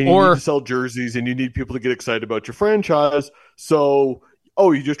 and you need to sell jerseys, and you need people to get excited about your franchise. So,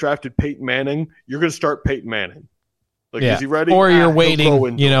 you just drafted Peyton Manning. You're going to start Peyton Manning. Is he ready? Or you're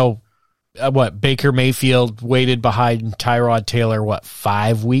waiting, Baker Mayfield waited behind Tyrod Taylor,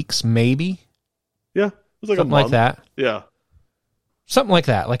 5 weeks, maybe? Yeah. It was like something a month. like that. Yeah. Something like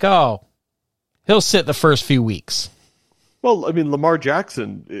that. He'll sit the first few weeks. Well, I mean, Lamar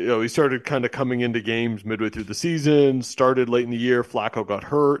Jackson, he started kind of coming into games midway through the season, started late in the year. Flacco got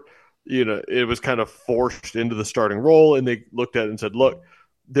hurt. It was kind of forced into the starting role, and they looked at it and said, look,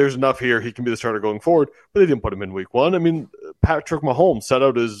 there's enough here. He can be the starter going forward, but they didn't put him in week 1. I mean, Patrick Mahomes set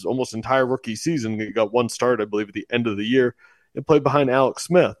out his almost entire rookie season. He got 1 start, I believe, at the end of the year and played behind Alex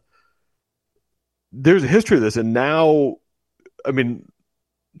Smith. There's a history of this, and now, I mean,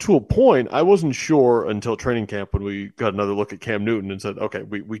 to a point, I wasn't sure until training camp when we got another look at Cam Newton and said, okay,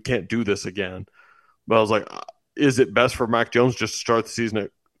 we can't do this again. But I was like, is it best for Mac Jones just to start the season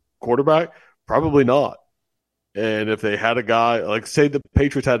at quarterback? Probably not. And if they had a guy, like say the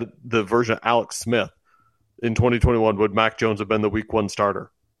Patriots had the version of Alex Smith in 2021, would Mac Jones have been the week 1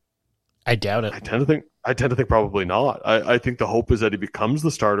 starter? I doubt it. I tend to think probably not. I think the hope is that he becomes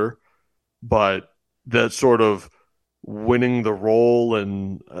the starter, but that sort of winning the role,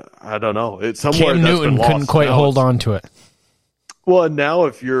 and I don't know. It's somewhere Cam that's Newton been lost. couldn't quite hold on to it. Well, and now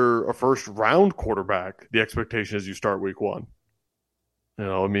if you're a first round quarterback, the expectation is you start week 1.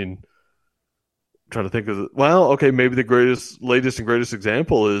 I mean, I'm trying to think of maybe the latest and greatest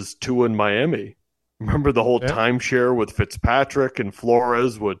example is Tua in Miami. Remember the whole timeshare with Fitzpatrick and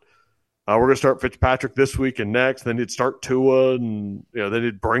Flores would. We're going to start Fitzpatrick this week and next. Then he'd start Tua, and then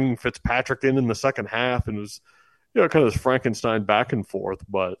he'd bring Fitzpatrick in the second half, and it was kind of this Frankenstein back and forth.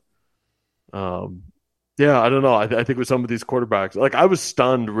 But I don't know. I think with some of these quarterbacks, like I was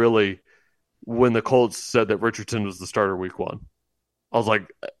stunned really when the Colts said that Richardson was the starter week 1. I was like,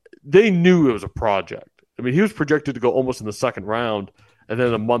 they knew it was a project. I mean, he was projected to go almost in the second round, and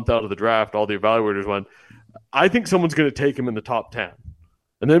then a month out of the draft, all the evaluators went, I think someone's going to take him in the top 10.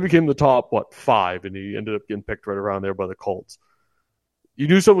 And then he became the top, 5, and he ended up getting picked right around there by the Colts. You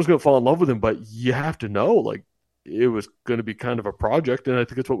knew someone was going to fall in love with him, but you have to know, like, it was going to be kind of a project, and I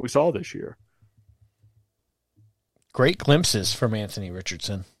think it's what we saw this year. Great glimpses from Anthony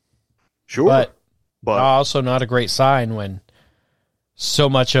Richardson. Sure. But also not a great sign when so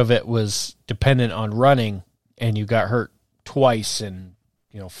much of it was dependent on running, and you got hurt twice in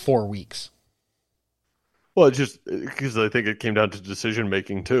 4 weeks. Well, it's just because I think it came down to decision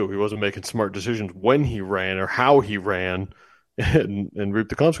making too. He wasn't making smart decisions when he ran or how he ran, and reaped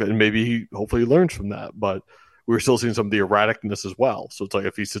the consequence. And maybe hopefully he learns from that. But we're still seeing some of the erraticness as well. So it's like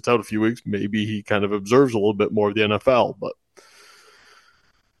if he sits out a few weeks, maybe he kind of observes a little bit more of the NFL. But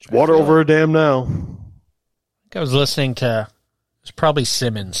it's water over a dam now. I was listening to, it was probably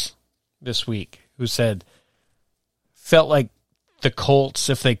Simmons this week, who said, felt like the Colts,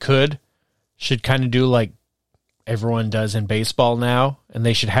 if they could, should kind of do like everyone does in baseball now, and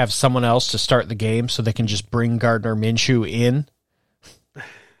they should have someone else to start the game so they can just bring Gardner Minshew in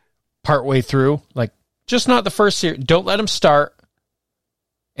partway through. Like, just not the first series. Don't let him start,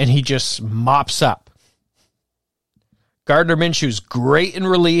 and he just mops up. Gardner Minshew's great in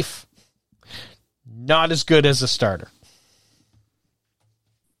relief, not as good as a starter.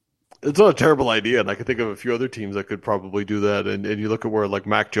 It's not a terrible idea, and I can think of a few other teams that could probably do that. And you look at where like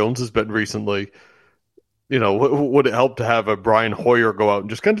Mac Jones has been recently. Would it help to have a Brian Hoyer go out and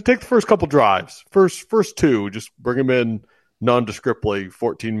just kind of take the first couple drives, first 2, just bring him in nondescriptly,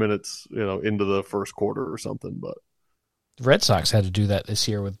 14 minutes, into the first quarter or something. But the Red Sox had to do that this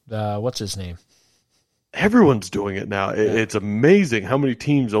year with what's his name. Everyone's doing it now. It's amazing how many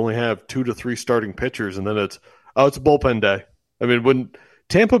teams only have 2 to 3 starting pitchers, and then it's a bullpen day. I mean, when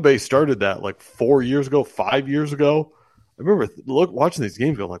Tampa Bay started that like 4 years ago, 5 years ago, remember watching these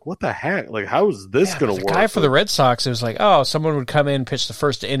games, going like, "What the heck? Like, how is this going to work?" The guy for the Red Sox, it was like, oh, someone would come in, pitch the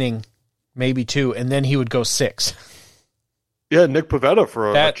first inning, maybe 2, and then he would go 6. Yeah, Nick Pivetta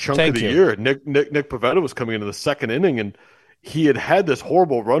for a chunk of the year. Nick Pivetta was coming into the second inning, and he had this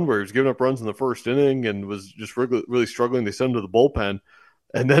horrible run where he was giving up runs in the first inning and was just really struggling. They sent him to the bullpen,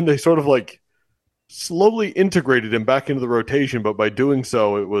 and then they sort of like slowly integrated him back into the rotation. But by doing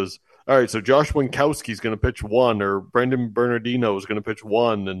so, it was all right. So Josh Winkowski's going to pitch 1, or Brandon Bernardino is going to pitch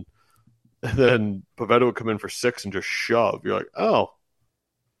 1, and then Pivetta would come in for 6 and just shove. You're like, oh.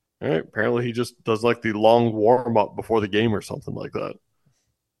 All right. Apparently, he just does like the long warm up before the game or something like that.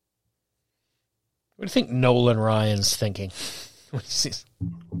 What do you think Nolan Ryan's thinking?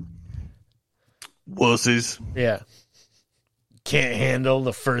 Wussies. Yeah. Can't handle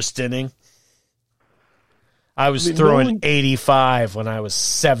the first inning. I was throwing 85 when I was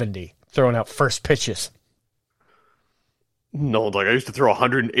 70, throwing out first pitches. No, like I used to throw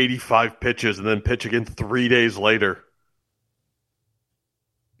 185 pitches and then pitch again 3 days later.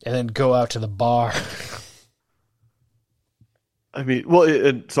 And then go out to the bar. I mean, well,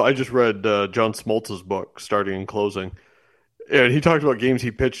 and so I just read John Smoltz's book, Starting and Closing, and he talked about games he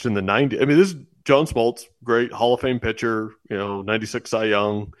pitched in the 90s. I mean, this is John Smoltz, great Hall of Fame pitcher, 96 Cy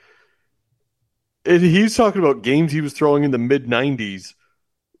Young. And he's talking about games he was throwing in the mid-90s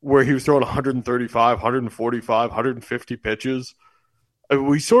where he was throwing 135, 145, 150 pitches. I mean,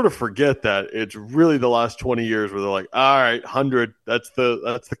 we sort of forget that it's really the last 20 years where they're like, all right, 100, that's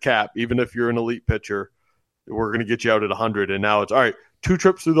the cap. Even if you're an elite pitcher, we're going to get you out at 100. And now it's, all right, 2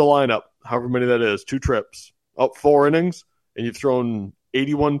 trips through the lineup, however many that is, 2 trips, up 4 innings, and you've thrown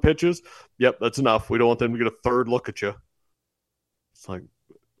 81 pitches. Yep, that's enough. We don't want them to get a third look at you. It's like,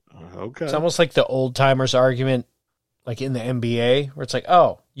 okay. It's almost like the old-timers argument, like in the NBA, where it's like,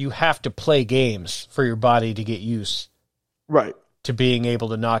 oh, you have to play games for your body to get used. Right. To being able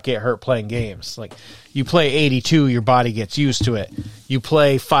to not get hurt playing games. Like, you play 82, your body gets used to it. You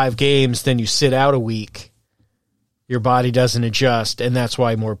play 5 games, then you sit out a week, your body doesn't adjust, and that's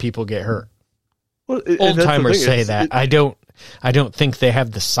why more people get hurt. Well, old-timers say that. I don't think they have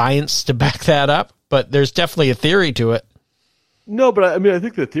the science to back that up, but there's definitely a theory to it. No, but I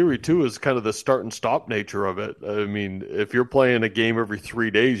think the theory, too, is kind of the start and stop nature of it. I mean, if you're playing a game every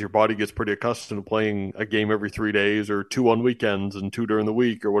 3 days, your body gets pretty accustomed to playing a game every 3 days, or 2 on weekends and 2 during the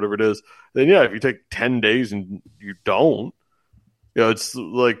week, or whatever it is. Then, yeah, if you take 10 days and you don't, it's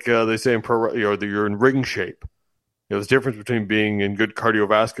like they say in pro, you're in ring shape. There's a difference between being in good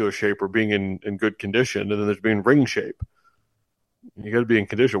cardiovascular shape or being in good condition, and then there's being in ring shape. You got to be in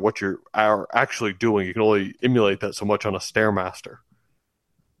condition. What you're actually doing, you can only emulate that so much on a Stairmaster.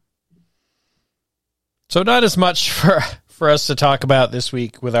 So not as much for us to talk about this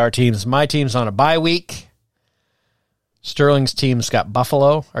week with our teams. My team's on a bye week. Sterling's team's got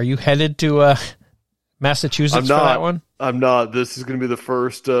Buffalo. Are you headed to Massachusetts for that one? I'm not. This is going to be the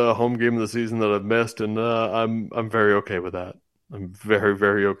first home game of the season that I've missed, and I'm very okay with that. I'm very,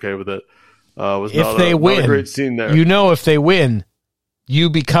 very okay with it. If they win, not a great scene there. If they win, you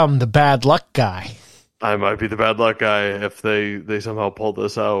become the bad luck guy. I might be the bad luck guy if they somehow pull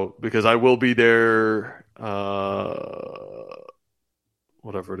this out, because I will be there,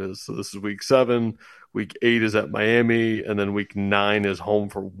 whatever it is. So this is week 7. Week 8 is at Miami, and then week 9 is home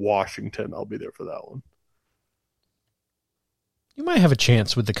for Washington. I'll be there for that one. You might have a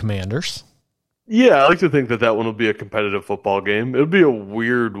chance with the Commanders. Yeah, I like to think that one will be a competitive football game. It'll be a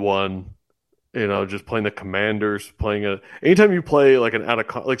weird one. Just playing the Commanders, anytime you play like an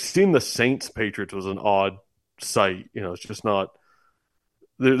like seeing the Saints Patriots was an odd sight. It's just not.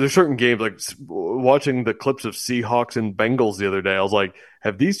 There's certain games, like watching the clips of Seahawks and Bengals the other day. I was like,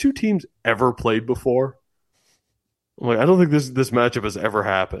 have these two teams ever played before? I'm like, I don't think this matchup has ever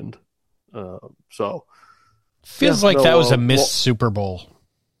happened. So feels like that was a missed Super Bowl.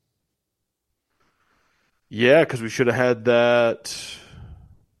 Yeah, because we should have had that.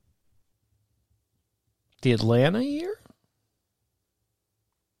 The Atlanta year?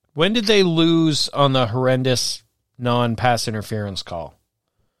 When did they lose on the horrendous non-pass interference call?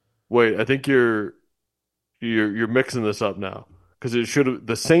 Wait, I think you're mixing this up now, because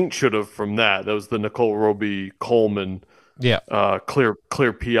the Saints should have from that. That was the Nicole Roby Coleman, clear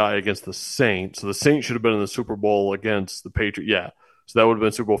PI against the Saints. So the Saints should have been in the Super Bowl against the Patriots. Yeah, so that would have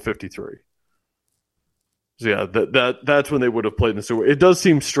been Super Bowl 53. So yeah, that's when they would have played in the Super Bowl. It does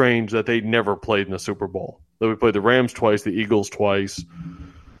seem strange that they never played in the Super Bowl. That we played the Rams twice, the Eagles twice,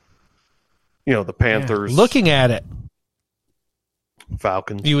 the Panthers. Yeah. Looking at it,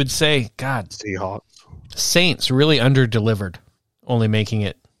 Falcons. You would say, God, Seahawks. Saints really under-delivered, only making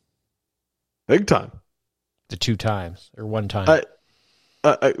it big time. the 2 times or 1 time.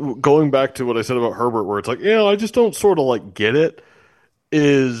 Going back to what I said about Herbert, where it's like, I just don't sort of like get it,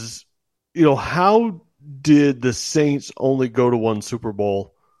 is, how did the Saints only go to one Super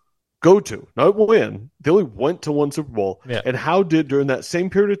Bowl? Not win. They only went to one Super Bowl. Yeah. And how did, during that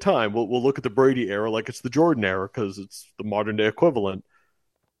same period of time, we'll look at the Brady era like it's the Jordan era because it's the modern day equivalent.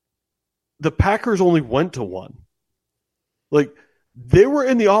 The Packers only went to one. Like, they were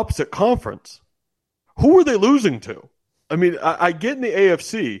in the opposite conference. Who were they losing to? I mean, I get in the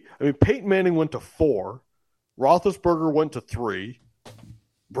AFC. I mean, Peyton Manning went to 4. Roethlisberger went to 3.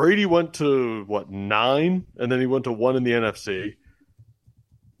 Brady went to, 9? And then he went to 1 in the NFC.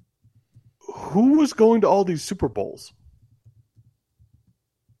 Who was going to all these Super Bowls?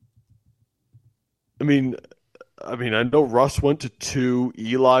 I mean, I know Russ went to 2.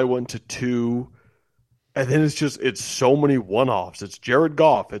 Eli went to 2. And then it's so many one-offs. It's Jared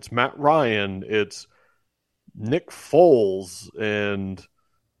Goff. It's Matt Ryan. It's Nick Foles. And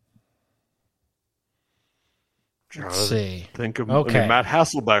let's see. Okay. Matt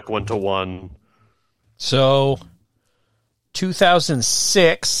Hasselbeck went to 1. So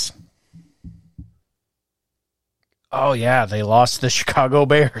 2006. Oh, yeah, they lost to the Chicago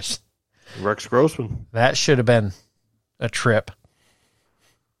Bears. Rex Grossman. That should have been a trip.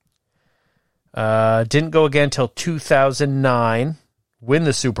 Didn't go again until 2009. Win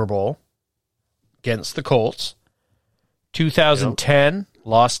the Super Bowl against the Colts. 2010,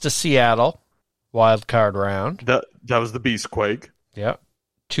 lost to Seattle. Wild card round. That was the Beastquake. Yep.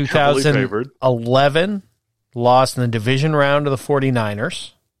 2011, lost in the division round to the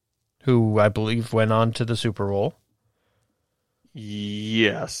 49ers, who I believe went on to the Super Bowl.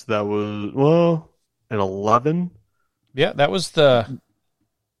 Yes, that was, in 11? Yeah, that was the...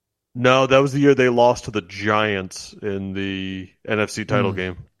 No, that was the year they lost to the Giants in the NFC title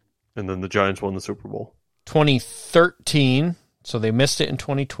game. And then the Giants won the Super Bowl. 2013, so they missed it in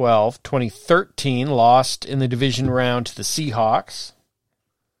 2012. 2013, lost in the division round to the Seahawks.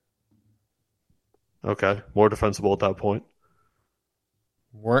 Okay, more defensible at that point.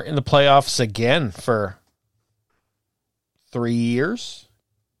 Weren't in the playoffs again for 3 years.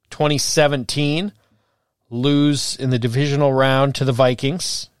 2017, lose in the divisional round to the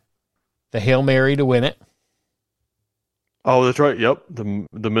Vikings. The Hail Mary to win it. Oh, that's right. Yep, the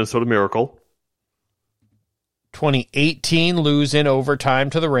Minnesota Miracle. 2018, lose in overtime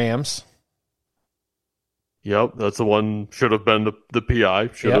to the Rams. Yep, that's the one. Should have been the PI.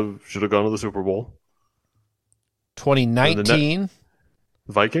 Should have gone to the Super Bowl. 2019,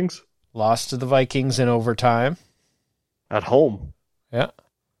 Vikings lost to the Vikings in overtime at home. Yeah.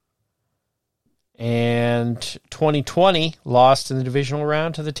 And 2020, lost in the divisional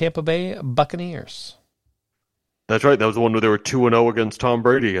round to the Tampa Bay Buccaneers. That's right. That was the one where they were 2-0 against Tom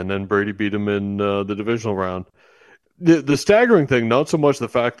Brady, and then Brady beat him in the divisional round. The staggering thing, not so much the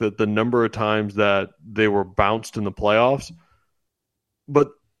fact that the number of times that they were bounced in the playoffs,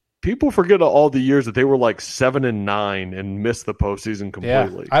 but people forget all the years that they were like 7-9 and missed the postseason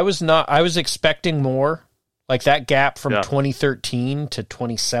completely. Yeah, I was expecting more. Like that gap from 2013 to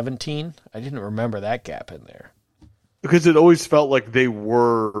 2017, I didn't remember that gap in there. Because it always felt like they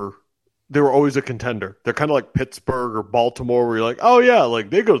were always a contender. They're kind of like Pittsburgh or Baltimore, where you're like, oh yeah, like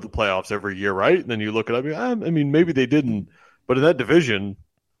they go to the playoffs every year, right? And then you look it up, I mean, maybe they didn't, but in that division,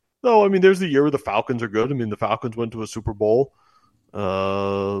 no. I mean, there's the year where the Falcons are good. I mean, the Falcons went to a Super Bowl.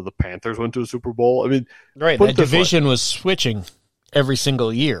 The Panthers went to a Super Bowl. I mean, right? That division was switching every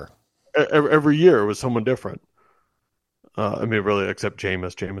single year. Every year it was someone different. I mean, really, except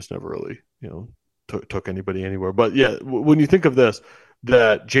Jameis. Jameis never really, took anybody anywhere. But yeah, when you think of this,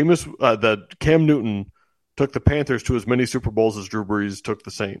 that Cam Newton took the Panthers to as many Super Bowls as Drew Brees took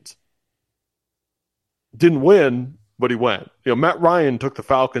the Saints. Didn't win, but he went. Matt Ryan took the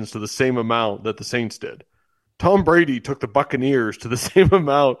Falcons to the same amount that the Saints did. Tom Brady took the Buccaneers to the same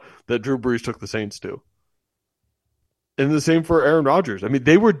amount that Drew Brees took the Saints to. And the same for Aaron Rodgers. I mean,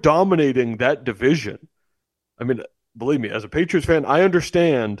 they were dominating that division. I mean, believe me, as a Patriots fan, I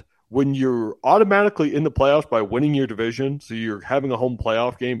understand when you're automatically in the playoffs by winning your division, so you're having a home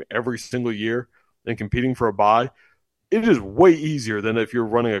playoff game every single year and competing for a bye, it is way easier than if you're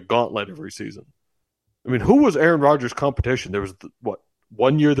running a gauntlet every season. I mean, who was Aaron Rodgers' competition? There was,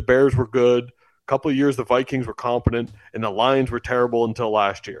 1 year the Bears were good, a couple of years the Vikings were competent, and the Lions were terrible until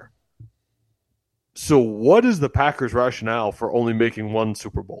last year. So what is the Packers' rationale for only making one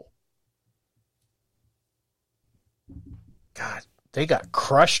Super Bowl? God, they got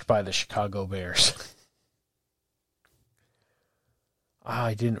crushed by the Chicago Bears.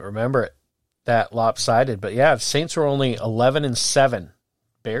 I didn't remember it that lopsided, but yeah, the Saints were only 11-7.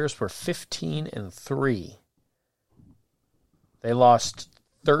 Bears were 15-3. They lost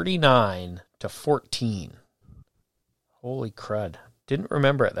 39-14. Holy crud. Didn't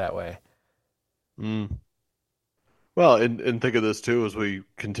remember it that way. Well, and think of this, too, as we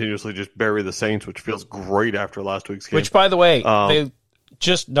continuously just bury the Saints, which feels great after last week's game. Which, by the way, they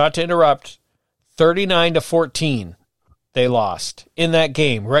just, not to interrupt, 39-14, they lost. In that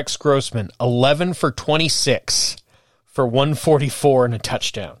game, Rex Grossman, 11 for 26 for 144 and a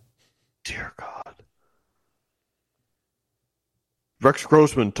touchdown. Dear God. Rex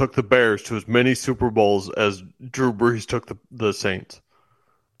Grossman took the Bears to as many Super Bowls as Drew Brees took the Saints.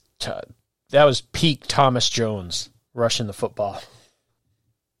 That was peak Thomas Jones rushing the football.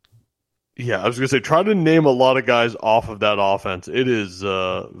 Yeah, I was going to say, try to name a lot of guys off of that offense. It is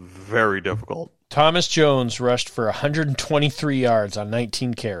very difficult. Thomas Jones rushed for 123 yards on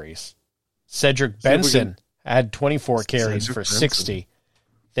 19 carries. Cedric Benson had 24 carries for 60.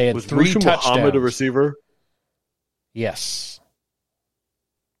 They had 3 touchdowns. Was Muhammad a receiver? Yes.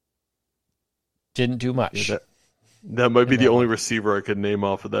 Didn't do much. Yeah, that might be the only receiver I could name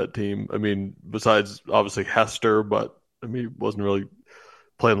off of that team. I mean, besides obviously Hester, but I mean, he wasn't really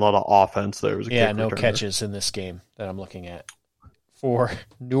playing a lot of offense there. Yeah, no catches in this game that I'm looking at. For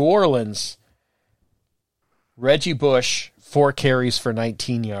New Orleans, Reggie Bush, 4 carries for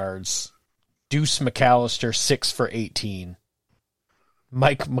 19 yards. Deuce McAllister, 6 for 18.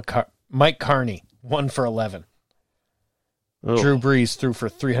 Mike Carney, 1 for 11. Oh. Drew Brees threw for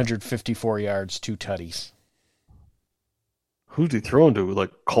 354 yards, 2 tutties. Who's he throwing to? Like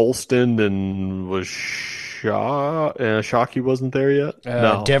Colston and was Shockey wasn't there yet?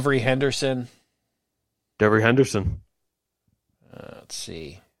 No. Devery Henderson. Let's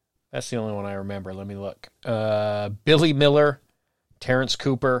see. That's the only one I remember. Let me look. Billy Miller, Terrence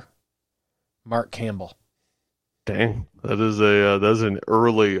Cooper, Mark Campbell. Dang, that's an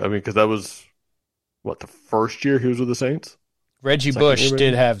early. I mean, because that was the first year he was with the Saints. Reggie Bush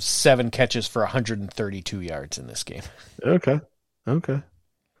did have 7 catches for 132 yards in this game. Okay.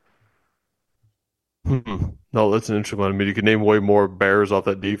 No, that's an interesting one. I mean, you could name way more Bears off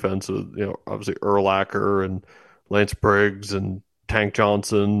that defense. Obviously Urlacher and Lance Briggs and Tank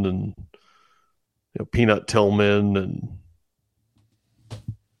Johnson and Peanut Tillman, and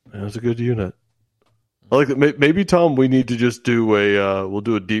it was a good unit. I like that. Maybe Tom, we need to just do we'll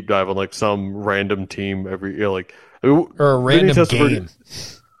do a deep dive on like some random team every year, or a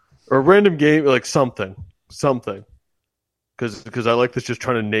random game, like something. Because I like this, just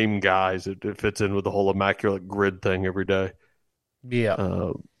trying to name guys. It fits in with the whole immaculate grid thing every day.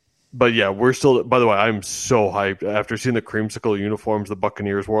 Yeah. But yeah, we're still. By the way, I'm so hyped after seeing the creamsicle uniforms the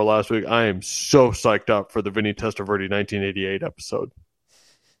Buccaneers wore last week. I am so psyched up for the Vinny Testaverde 1988 episode.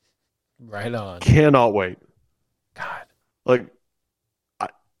 Right on. Cannot wait. God. Like,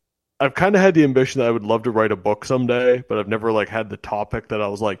 I've kind of had the ambition that I would love to write a book someday, but I've never had the topic that I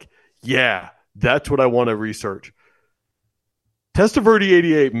was like, yeah, that's what I want to research. Testaverde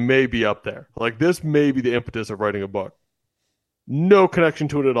 88 may be up there. Like, this may be the impetus of writing a book. No connection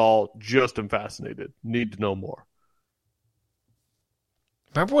to it at all. Just am fascinated. Need to know more.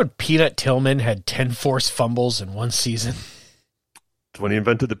 Remember when Peanut Tillman had 10 forced fumbles in one season? It's when he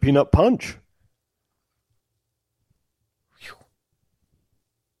invented the peanut punch. Whew.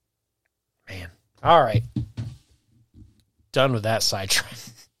 Man. All right. Done with that sidetrack.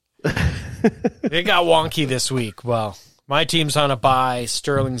 It got wonky this week. Well, my team's on a bye.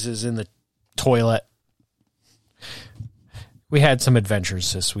 Sterling's is in the toilet. We had some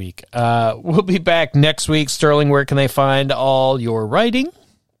adventures this week. We'll be back next week. Sterling, where can they find all your writing?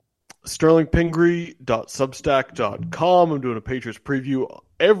 sterlingpingree.substack.com. I'm doing a Patriots preview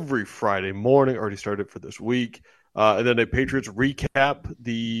every Friday morning. Already started for this week. And then a Patriots recap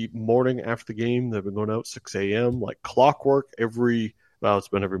the morning after the game. They've been going out 6 a.m. like clockwork it's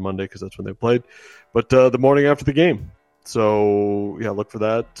been every Monday because that's when they played. But the morning after the game. So, yeah, look for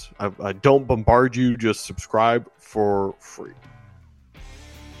that. I don't bombard you. Just subscribe for free.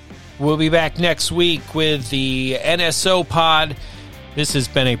 We'll be back next week with the NSO pod. This has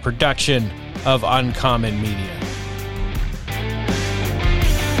been a production of Uncommon Media.